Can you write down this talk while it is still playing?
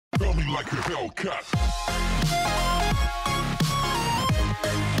Tell me like a Hellcat.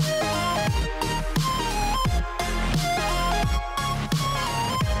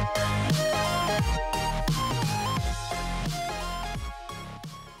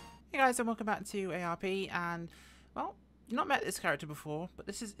 Hey guys, and welcome back to ARP. And well, you've not met this character before, but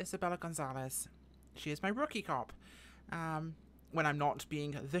this is Isabella Gonzalez. She is my rookie cop. When I'm not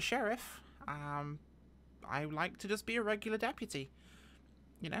being the sheriff, I like to just be a regular deputy.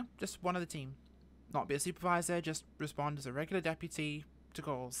 You know, just one of the team. Not be a supervisor, just respond as a regular deputy to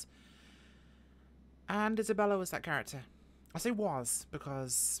calls. And Isabella was that character. I say was,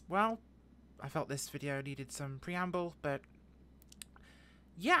 because, well, I felt this video needed some preamble, but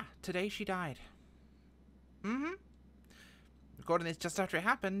yeah, today she died. Recording this just after it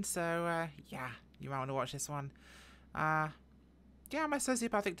happened, so, yeah, you might want to watch this one. Yeah, my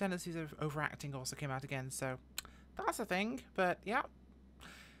sociopathic tendencies of overacting also came out again, so that's a thing, but yeah,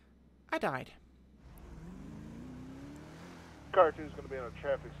 I died. Car 2 is going to be on a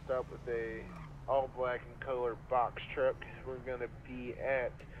traffic stop with a all black and color box truck. We're going to be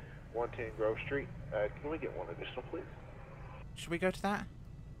at 110 Grove Street. Can we get one additional, please? Should we go to that?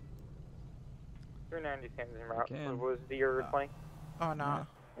 390 stands en route. What was the year replying? Oh, no.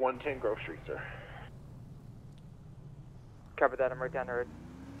 110 Grove Street, sir. Cover that, I'm right down the road.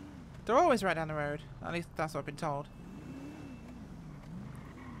 They're always right down the road. At least that's what I've been told.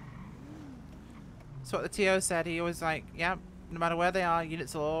 That's what the TO said. He was like, yep, no matter where they are,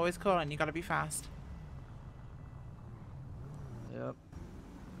 units will always call and you gotta be fast. Yep.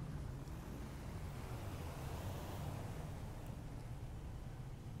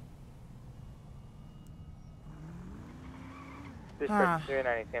 Dispatch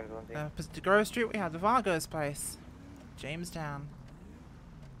 390 stands 1 Opposite Grove Street, we have the Vargo's place. Jamestown.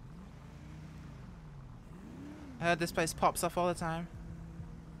 I heard this place pops off all the time.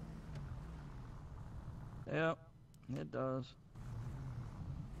 Yep. It does.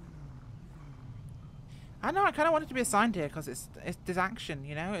 I know, I kind of wanted to be assigned here because there's action,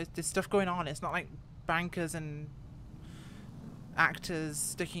 you know? There's stuff going on. It's not like bankers and actors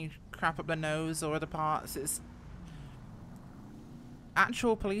sticking crap up their nose or other parts. It's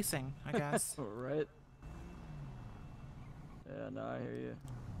actual policing, I guess. Right. Yeah, no, I hear you.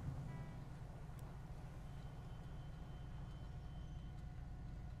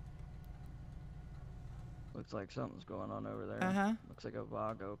 Looks like something's going on over there. Uh-huh. Looks like a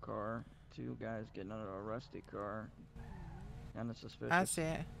Vago car. Two guys getting out of a rusty car. Kinda suspicious. I see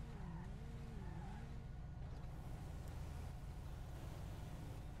it.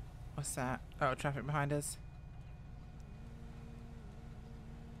 What's that? Oh, traffic behind us.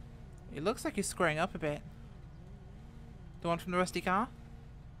 It looks like he's squaring up a bit. The one from the rusty car?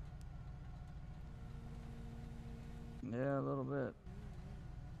 Yeah, a little bit.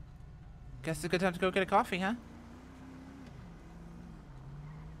 Guess it's a good time to go get a coffee, huh?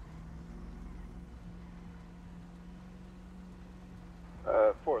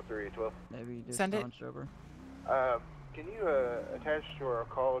 Uh, 43812. Maybe you just Send it. launched over. Can you attach to our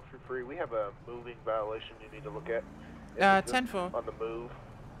call if you're free? We have a moving violation you need to look at. 10-4. On the move.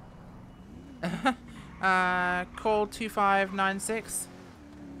 Call 2596.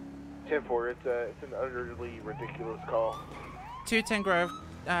 10-4. It's an utterly ridiculous call. 210 Grove.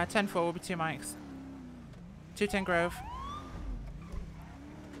 10-4 will be 2 mics. 210 Grove.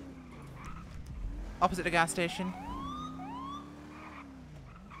 Opposite the gas station.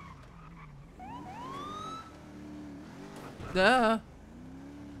 Duh.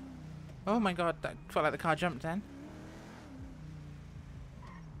 Oh my god, that felt like the car jumped then.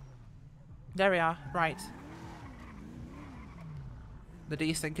 There we are, right. The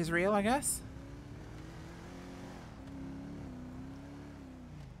desync is real, I guess?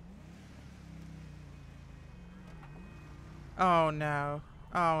 Oh no.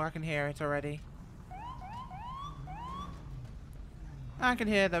 Oh, I can hear it already. I can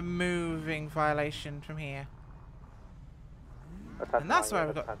hear the moving violation from here. And that's why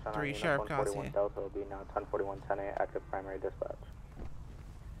we've got 3 sheriff cars here. Delta will be now 104110 active primary dispatch.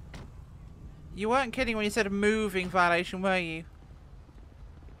 You weren't kidding when you said a moving violation, were you?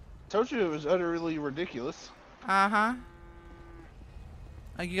 Told you it was utterly ridiculous. Uh-huh.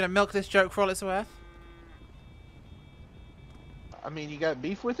 Are you gonna milk this joke for all it's worth? I mean, you got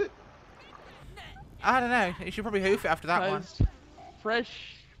beef with it? I don't know. You should probably hoof it after that one.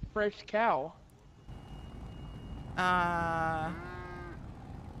 Fresh cow.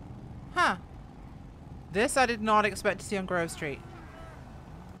 Huh. This I did not expect to see on Grove Street.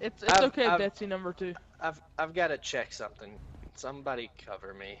 It's okay, Betsy number 2. I've got to check something. Somebody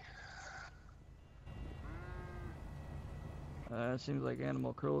cover me. Seems like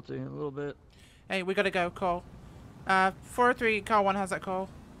animal cruelty a little bit. Hey, we gotta go, call. 403, car 1 has that call.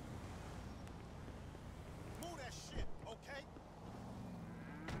 Move that shit, okay?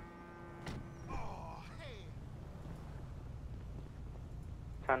 Oh, hey.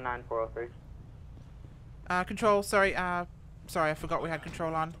 10-9-403. Control, sorry, sorry, I forgot we had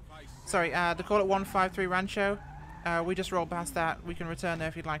control on. Sorry, the call at 153 Rancho. We just rolled past that. We can return there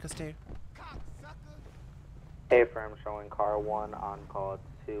if you'd like us to. AFirm showing car 1 on call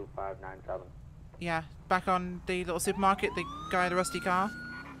 2597. Yeah, back on the little supermarket, the guy in the rusty car.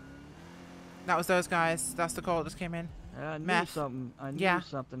 That was those guys. That's the call that just came in. I knew Meth. something. I knew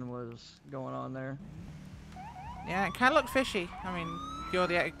something was going on there. Yeah, it kind of looked fishy. I mean, you're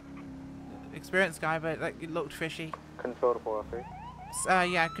the experienced guy, but like, it looked fishy. Control to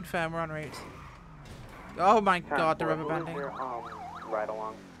 403. Yeah, confirm, we're en route. Oh my god, the rubber banding. Right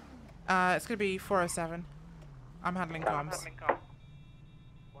along. It's gonna be 407. I'm handling comms.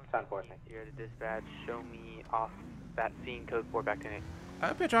 10-4. You're the dispatch. Show me off that scene, code 4 back to 8. I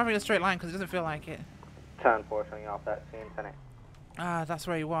hope you're driving a straight line because it doesn't feel like it. 10-4 showing you off that scene, 10-8. That's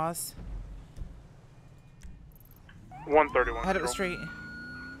where he was. 131. Head up the street.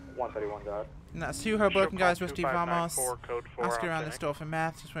 131, go ahead. And that's 2 Hoboken guys, Rusty Vamos. 2594, code 4 Asking around on the store for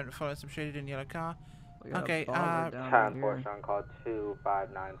meth. Just went to follow some shaded in yellow car. We got a Okay, baller down 10-4 here. showing call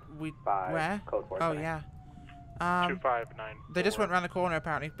 2595. Where? Code 4. Oh, yeah. 259. They just went around the corner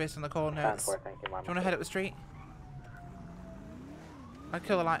apparently, based on the call notes. 10-4, thank you, Do you want to head up the street? I'd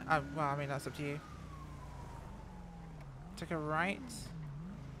kill the light. Well, I mean, that's up to you. Take a right.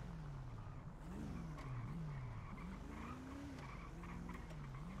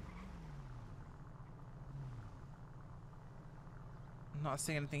 Not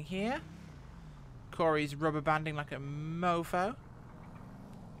seeing anything here. Cory's rubber banding like a mofo.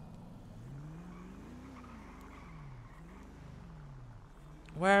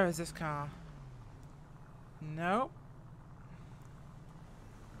 Where is this car? Nope.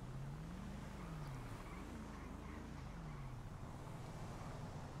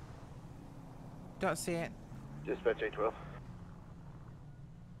 Don't see it. Dispatch 812.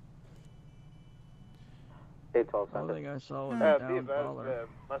 812, The only thing I saw was Hmm. a Be down advised, baller.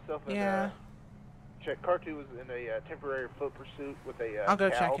 myself and Yeah. check. Car 2 was in a temporary foot pursuit with a I'll go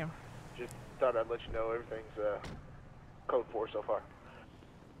cow. check him. Just thought I'd let you know everything's code 4 so far.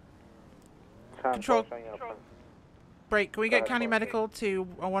 Control. Control. Break. Can we get ahead, County boss. Medical to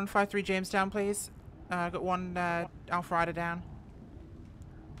 153 Jamestown, please? Got one Alpha Rider down.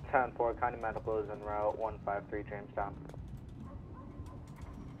 10-4, County Medical is en route 153 Jamestown.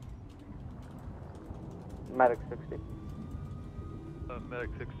 Medic 60. Medic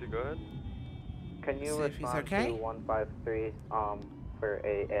 60, go ahead. Can you See if he's respond okay? to 153 for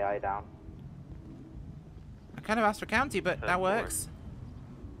a AI down? I kind of asked for county, but that 10-4. works.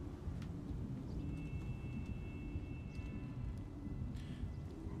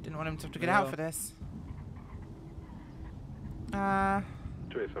 Didn't want him to have to get out for this.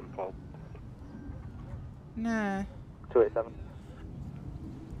 287 Paul. Nah. 287.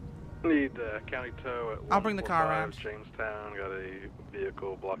 Need county tow at I'll bring the car 145 around. Jamestown. Got a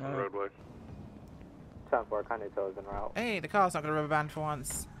vehicle blocking the roadway. 10-4, County tow is en route. Hey, the car's not going to rubber band for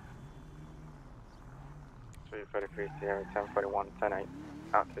once. 333 Sierra 1041 10-8.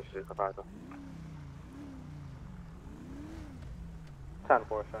 Out to supervisor.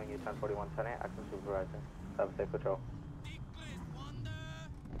 10-4 showing you 1041 10-8. Action supervisor. Have a safe patrol.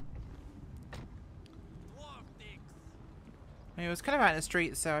 I mean, it was kind of out in the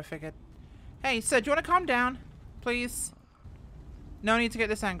street, so I figured. Hey, sir, do you want to calm down? Please? No need to get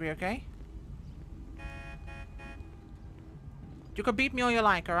this angry, okay? You can beat me all you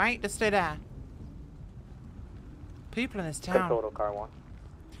like, alright? Just stay there. People in this town. Control to car 1.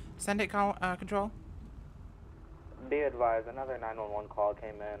 Send it, control. Be advised, another 911 call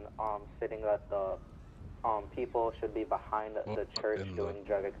came in, stating that the people should be behind the church doing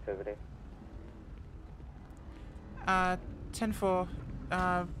drug activity. 10-4.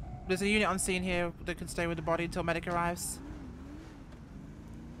 There's a unit on scene here that can stay with the body until medic arrives.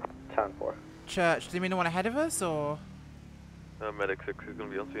 10-4. Church. Do you mean the one ahead of us, or? Medic 6 is going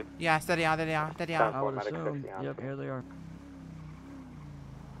to be on scene. Yes, there they are, there they are, there they are. I would Medic assume. 60 on Yep, scene. here they are.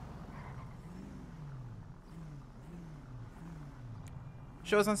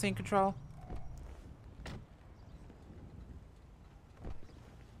 Show us on scene, control.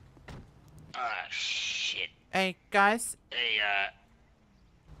 Shit. Hey, guys. Hey,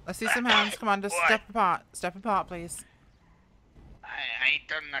 Let's see some hands. Come on, just What? step apart. Step apart, please. I ain't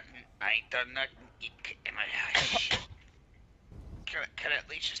done nothing. I ain't done nothing. Shit. can I at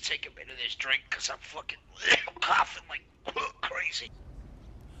least just take a bit of this drink? Because I'm fucking coughing like crazy.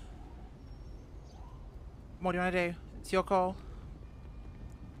 What do you want to do? It's your call.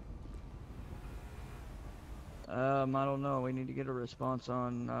 I don't know. We need to get a response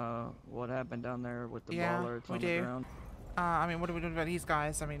on what happened down there with the baller. It's we on do. the ground. I mean, what are we doing about these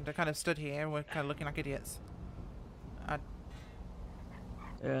guys? I mean, they kind of stood here. We're kind of looking like idiots.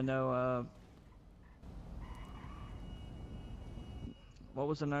 Yeah, no, what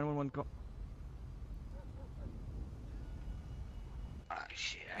was the 911 call?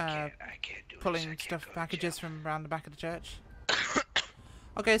 Shit, I can't do pulling stuff, packages from around the back of the church.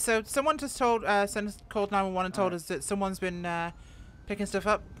 Okay, so someone just told, called 911 and told us that someone's been picking stuff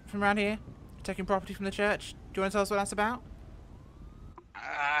up from around here, taking property from the church. Do you want to tell us what that's about?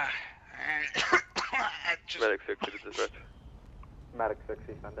 Medic 6 to dispatch. Medic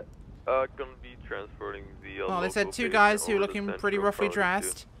 60, send it. Gonna be transporting the. Oh, they said two guys who were looking pretty roughly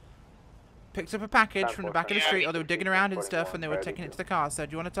dressed picked up a package from the back of the street, or they were digging around and stuff, and they were taking it to the car. So,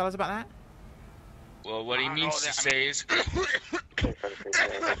 do you want to tell us about that? Well, what he means to say is,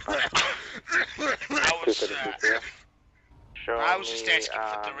 I was just asking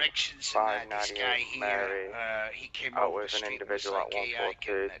for directions, and this guy here, he came over the street and was like, hey, I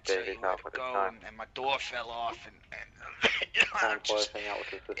can tell you where to go, and my door fell off, and I'm just,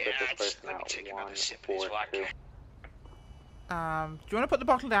 let me take another sip of this vodka. Do you want to put the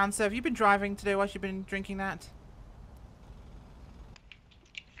bottle down, sir? Have you been driving today whilst you've been drinking that?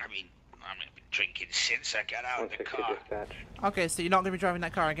 I mean, I've been drinking since I got out of the car. Dispatch. Okay, so you're not going to be driving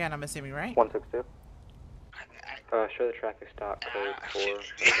that car again, I'm assuming, right? 162. Show the traffic stop code for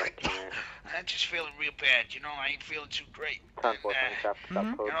I'm just feeling real bad, you know, I ain't feeling too great. Traffic stop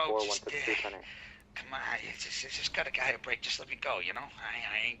code 4162, come on, it's just gotta get a break, just let me go, you know?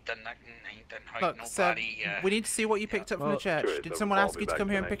 I ain't done nothing, I ain't done hurt Look, nobody. sir, we need to see what you picked up from the church. Did someone ask you to come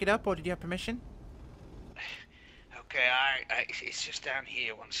here and pick it up, or did you have permission? Okay, it's just down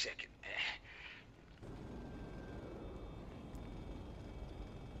here, 1 second.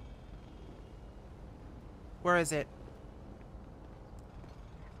 Where is it?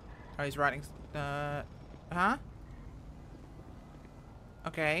 Oh, he's writing. Huh?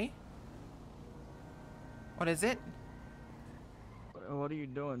 Okay. What is it? What are you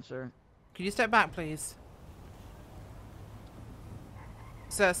doing, sir? Can you step back, please?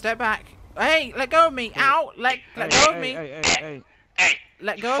 Sir, step back. Hey, let go of me. Ow! Let go of me. Hey!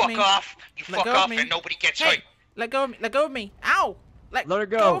 Let go of me. Fuck off! You fuck off and nobody gets hurt. Let go of me. Let go of me. Ow! Let her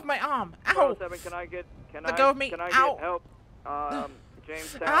go. Go of my arm. Ow! Let go of me. Ow! help?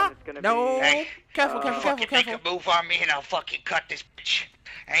 Jamestown is gonna no. be... Hey, careful. Make a move on me and I'll fucking cut this bitch.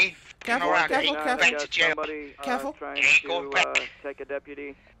 I ain't fucking around. Back to jail. Careful. Trying ain't going back. Take a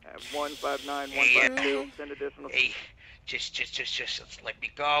deputy at 159, 152. Send additional... Hey, just let me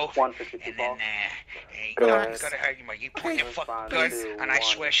go. 152 and then, Go you ahead. gotta hurt you, man. You point your fucking gun, and I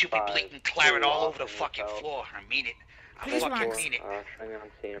swear she'll be bleeding claret all over the fucking floor. I mean it. I fucking mean it.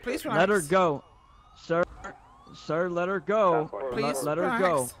 Please relax. Let her go, sir. Sir, let her go. Please let her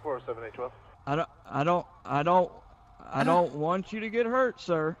go. 47812. I don't want you to get hurt,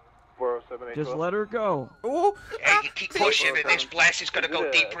 sir. 47812. Just let her go. Ooh, Hey, you keep pushing, and this blast is gonna go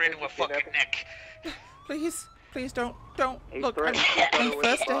deeper into her fucking neck. Please don't. Look, I'm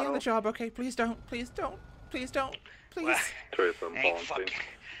first day on the job, okay? Please don't. Please. Well,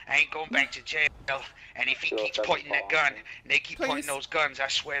 I ain't going back to jail. And if he keeps pointing that gun, and they keep pointing those guns, I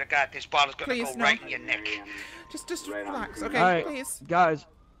swear to God, this bottle's gonna go right in your neck. Just relax, okay? All right, please. guys,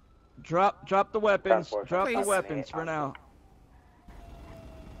 drop the weapons. Drop the weapons for now.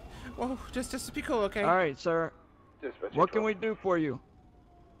 Whoa, just be cool, okay? All right, sir. What can we do for you?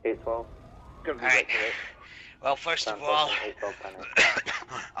 812. Alright. Well, first of all,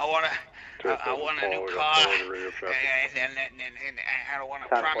 I want a new car, and I don't want to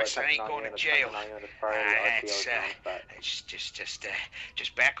promise I ain't going to jail.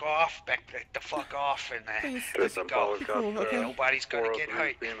 Just back the fuck off, and let me go. Cool, okay? Nobody's gonna get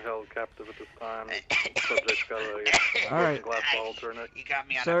hurt. Being held captive at this time. Subject's got a All right. glass bottle to her neck. You got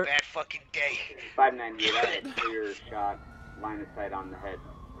me on Sir. a bad fucking day. 598, I had a clear shot, line of sight on the head.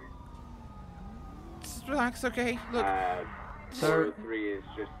 Just relax, okay? Look. Sir. 403 is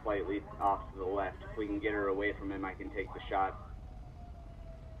just slightly off to the left. If we can get her away from him, I can take the shot.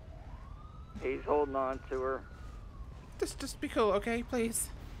 He's holding on to her. Just be cool, okay? Please.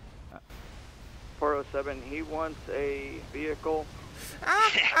 407, he wants a vehicle.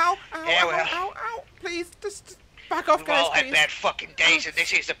 Ow! Yeah, well. Ow! Please, just back off, We've guys, all had please. bad fucking days, and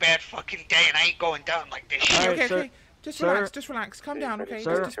this is a bad fucking day, and I ain't going down like this shit. All right, Okay, sir. Just Sir. relax, just relax. Calm down, okay?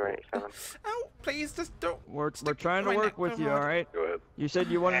 Sir. Just, ow, please, just don't. We're stick trying to my work neck with so you, hard. alright? Go ahead. You said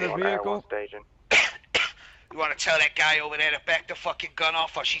you wanted a vehicle? You want to tell that guy over there to back the fucking gun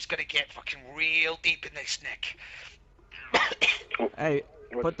off, or she's gonna get fucking real deep in this neck. Hey,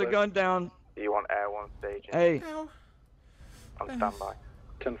 put the gun down. Do you want Air 1 staging? Hey. Ow. On standby.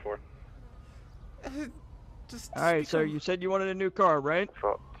 10-4. Just Alright, sir, you said you wanted a new car, right?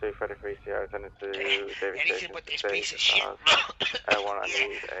 233 Sierra, send it to David Anything Station. but this piece of shit. Air 1, I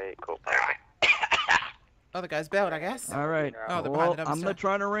need a call pilot. Oh, the guy's bailed, I guess. Alright, Oh, they're well, behind the I'm dumpster. gonna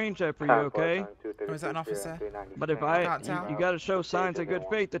try and arrange that for you, okay? Oh, is that an officer? But if you gotta show signs of good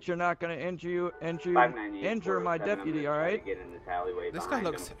faith that you're not gonna injure my deputy, alright? This guy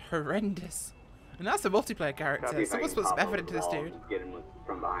looks horrendous. And that's a multiplayer character. Someone's put some effort into this dude. Get him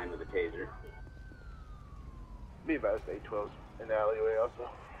from behind with a taser. Be advised, A12's in the alleyway also.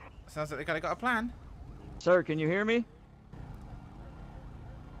 Sounds like they got a plan. Sir, can you hear me?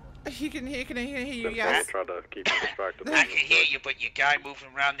 He can hear you, Then yes. try to keep him distracted. I can hear you, but your guy moving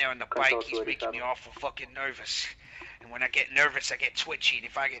around there on the bike, he's making me awful fucking nervous. And when I get nervous, I get twitchy. And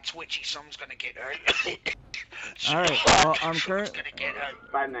if I get twitchy, someone's gonna get hurt. Alright, well, I'm Someone's gonna get hurt.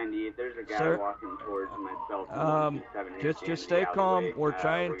 598, there's a guy Sir? walking towards myself. Just stay calm. We're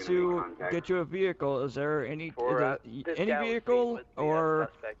trying to get you a vehicle. Is there any vehicle, or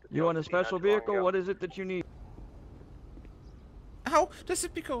you want a special vehicle? What is it that you need? Ow, this is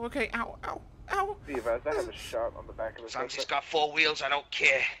be cool, okay, ow, ow, ow. Be advised, I have a shot on the back of the As long as he's got 4 wheels, I don't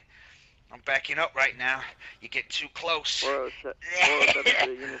care. I'm backing up right now. You get too close. 407 to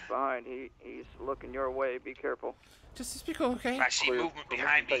the units behind. He's looking your way. Be careful. Just be cool, okay? I see movement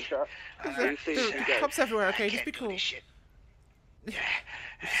behind me. Cops everywhere, okay? Just be cool.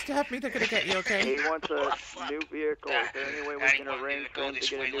 Stab me, they're gonna get you, okay? He wants a new vehicle. Is there any way we can arrange for him to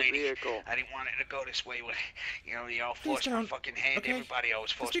get a new vehicle? I didn't want it to go this way. You know, they all force my fucking hand. Okay. Everybody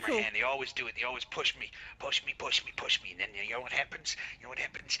always force my hand. They always do it. They always push me. Push me. And then you know what happens?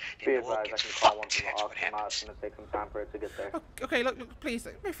 Then the war gets fucked. That's what happens. It's gonna take some time for it to get there. Okay, look, please,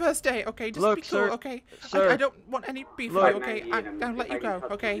 my first day, okay? Just Look, be cool, sir, okay? sir. I don't want any beef with you, okay? I'll let you go,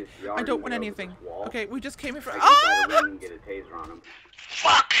 okay? I don't want anything. Okay, we just came here for— and get a taser on him.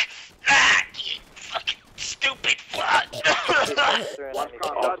 Fuck! Ah, you fucking stupid fuck!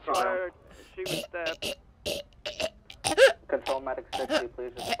 Shots fired. She was stabbed. Control medic 60,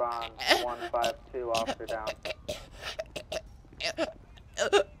 please respond. 152, officer down.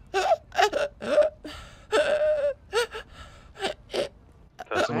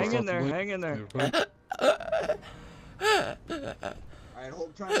 Hang in there. Alright,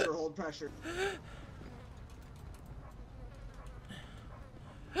 hold pressure.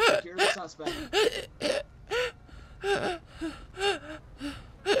 Secure the suspect.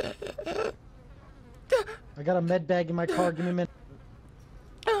 I got a med bag in my car. Give me a minute.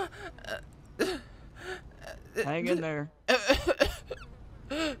 Hang in there.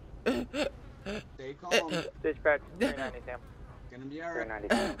 Stay calm. Dispatch 390 Sam. Gonna be alright.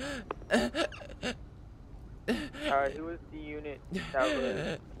 390 who was the unit that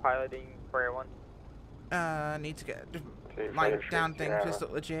was piloting Prayer 1? Need to get like down things just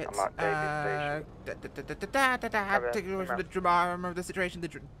look legit. Take away from the drama of the situation. The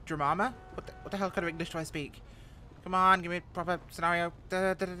drama? What the hell kind of English do I speak? Come on, give me a proper scenario.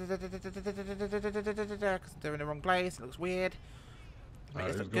 Because they're in the wrong place. It looks weird. Make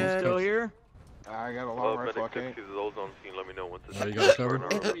this look good. Still here? I got a long rifle, I can't. Those on scene, let me know once it's you got us covered?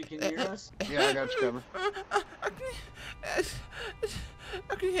 Can you hear us? Yeah, I got you covered.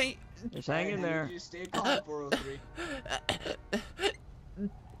 I can hear you. Just hang in there. Stay calm, 403.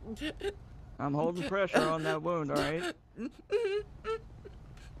 I'm holding pressure on that wound, alright?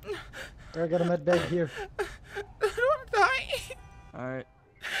 I got a med bag here. I don't want to die. Alright.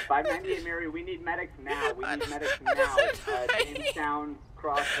 598 Mary, we need medics now. Jamestown,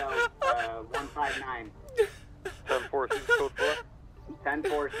 cross out, 159. 10-4, scenes code 4.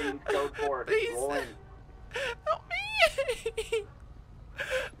 10-4, scenes code 4. Please. Roll in. Help me.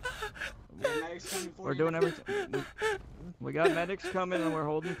 We're doing everything. We got medics coming and we're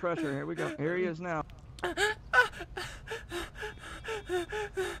holding pressure. Here we go. Here he is now.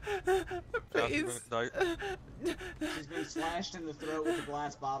 Please. She's been slashed in the throat with a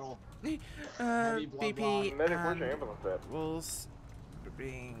glass bottle. BP Medic, where's your ambulance at? rules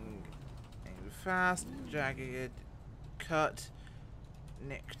being a fast, jagged, cut,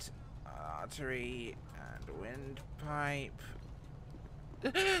 nicked artery and windpipe.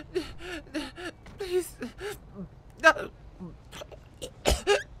 Please. No.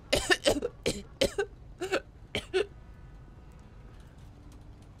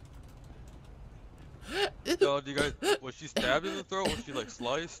 Do you guys? Was she stabbed in the throat? Was she like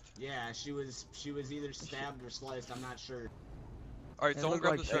sliced? Yeah, she was either stabbed or sliced. I'm not sure. All right, someone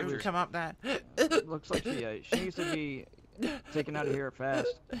grab the stretcher. Come up there. Looks like she needs to be taken out of here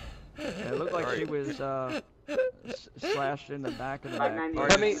fast. Yeah, it looked like she was slashed in the back of the neck. All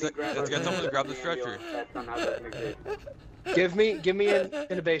right, let's get someone to grab the stretcher. Give me an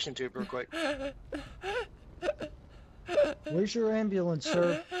intubation tube real quick. Where's your ambulance,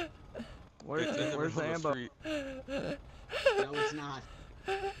 sir? Where's the ambo? No, it's not.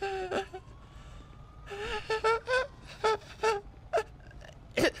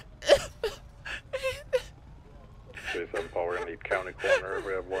 Paul, we're gonna need county coroner.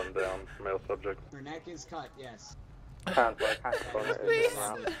 We have one down, male subject. Her neck is cut, yes.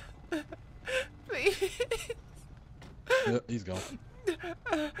 Please. Yep, he's gone.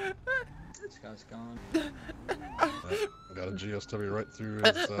 This guy's gone. Got a GSW right through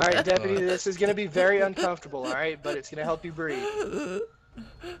his. Alright, Deputy, this is gonna be very uncomfortable, alright? But it's gonna help you breathe.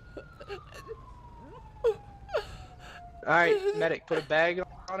 Alright, medic, put a bag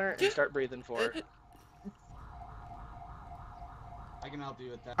on her and start breathing for her. I can help you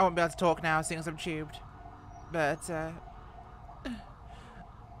with that. I won't be able to talk now, seeing as I'm tubed. But,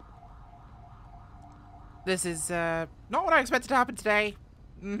 this is, not what I expected to happen today.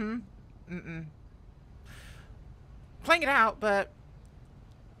 Playing it out, but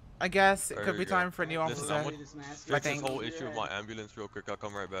I guess it could be time for a new officer. Fix this whole issue with my ambulance real quick. I'll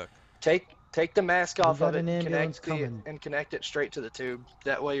come right back. Take the mask off of it and connect it straight to the tube.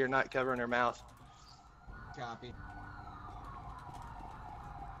 That way you're not covering her mouth. Copy.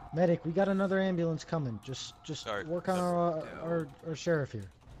 Medic, we got another ambulance coming. Just work on our sheriff here.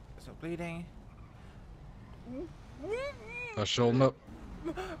 So bleeding. I showed him up.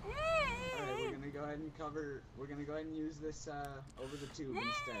 Alright, we're gonna go ahead and cover. We're gonna go ahead and use this over the tube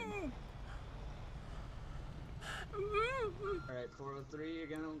instead. Alright, 403, you're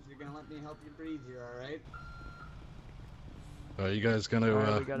gonna let me help you breathe here, alright? You guys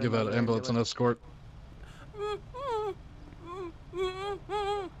gonna give that ambulance an escort?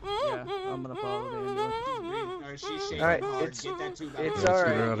 Yeah, I'm gonna follow the ambulance. Alright, she's shaking Alright, hard. Get that tube out.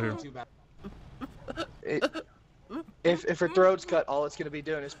 It's alright. If her throat's cut, all it's gonna be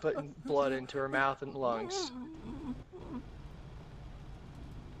doing is putting blood into her mouth and lungs.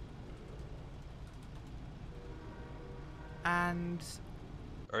 And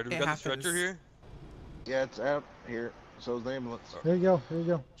Alright, do we got the stretcher here? Yeah, it's out here. So is the ambulance. Here you go. Here you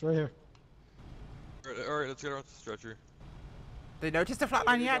go. It's right here. Alright, let's get her off the stretcher. They noticed the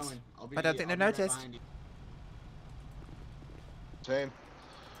flatline yet? I don't think they've noticed. Same.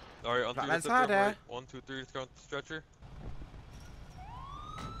 Alright, on 3, let's harder. go right. 1, 2, 3, let's go on the stretcher.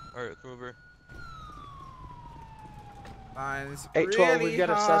 Alright, let's move her. Mine's 812, really we've got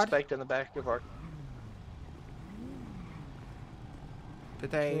a hard. suspect in the back of our...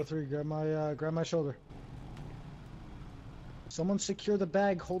 Did they... 403, grab my shoulder. Someone secure the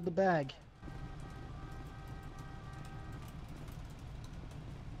bag. Hold the bag.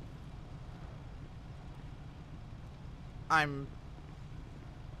 I'm...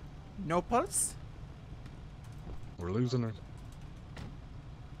 No pulse? We're losing her.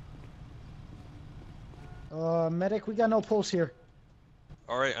 Medic, we got no pulse here.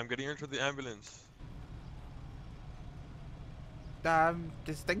 Alright, I'm getting her into the ambulance.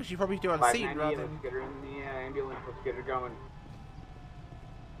 There's things you probably do on scene rather than... Let's get her in the ambulance. Let's get her going.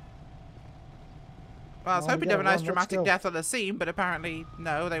 Well, I was hoping to have a nice dramatic death on the scene, but apparently,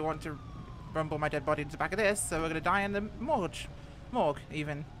 no, they want to rumble my dead body into the back of this, so we're going to die in the morgue,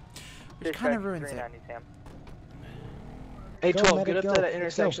 even. Which kind of ruins it. 812, get up to that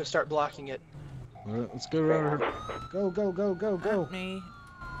intersection and start blocking it. Alright, let's go around her. Go. Help me.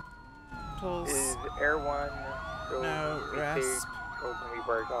 Pulse. Is Air 1 still No, rest. or can we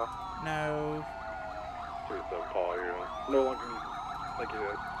break off? No. 37 Paul, you're on. No one can. Thank you,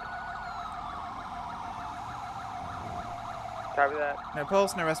 guys. Copy that. No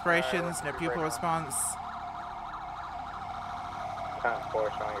pulse, no respirations, no pupil response. Time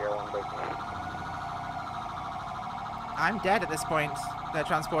 4 showing Air 1 breaking in. I'm dead at this point. They're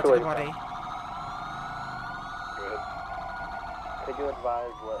transporting the body. Go ahead. Could you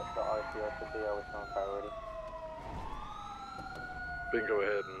advise what the RCO should be? Are we showing priority? We can go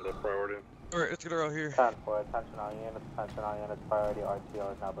ahead and priority. Alright, let's get her out here. Time 4, attention all units, priority RTO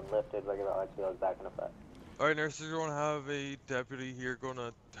has now been lifted, regular RTO is back in effect. Alright, nurses, we're gonna have a deputy here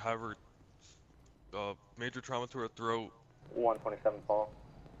gonna have her major trauma to her throat. 127 Paul.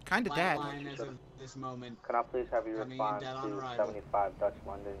 Kinda dead. As of this moment. Can I please have you respond to 75 Dutch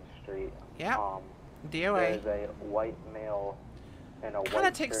London Street? Yeah. DOA. There is a white male in a kind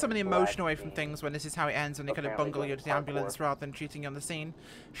of takes some of the emotion away from things when this is how it ends, when they kind of bungle you to the ambulance rather than treating you on the scene.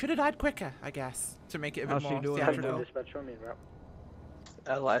 Should have died quicker, I guess, to make it a bit more theatrical.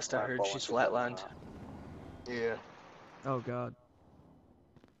 Last I heard, she's flatlined. Yeah. Oh god.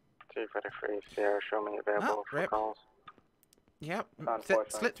 253 Sierra, show me available for calls. Yep,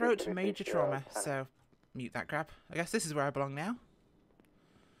 slit throat, major trauma, so mute that crap. I guess this is where I belong now.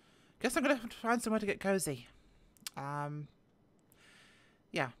 Guess I'm gonna have to find somewhere to get cozy.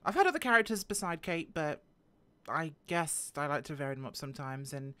 Yeah, I've had other characters beside Kate, but I guess I like to vary them up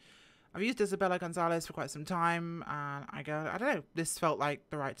sometimes, and I've used Isabella Gonzalez for quite some time, and I don't know, this felt like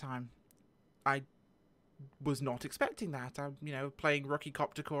the right time. I was not expecting that. I'm, you know, playing rookie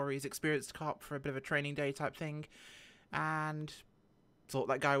cop to Cory's experienced cop for a bit of a training day type thing, and thought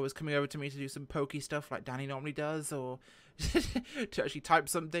that guy was coming over to me to do some pokey stuff like Danny normally does, or to actually type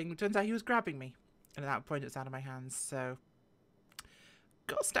something. Turns out he was grabbing me, and at that point it's out of my hands, so...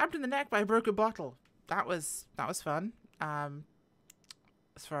 Got stabbed in the neck by a broken bottle. That was fun.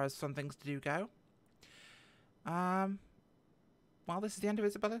 As far as fun things to do go. Well, this is the end of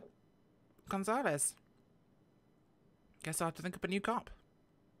Isabella Gonzalez. Guess I'll have to think up a new cop.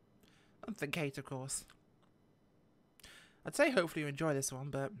 Other than Kate, of course. I'd say hopefully you enjoy this one,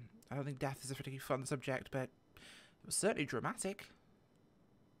 but I don't think death is a particularly fun subject, but it was certainly dramatic.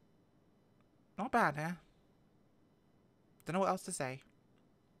 Not bad, huh? Don't know what else to say.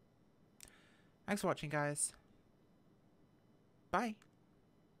 Thanks for watching, guys. Bye.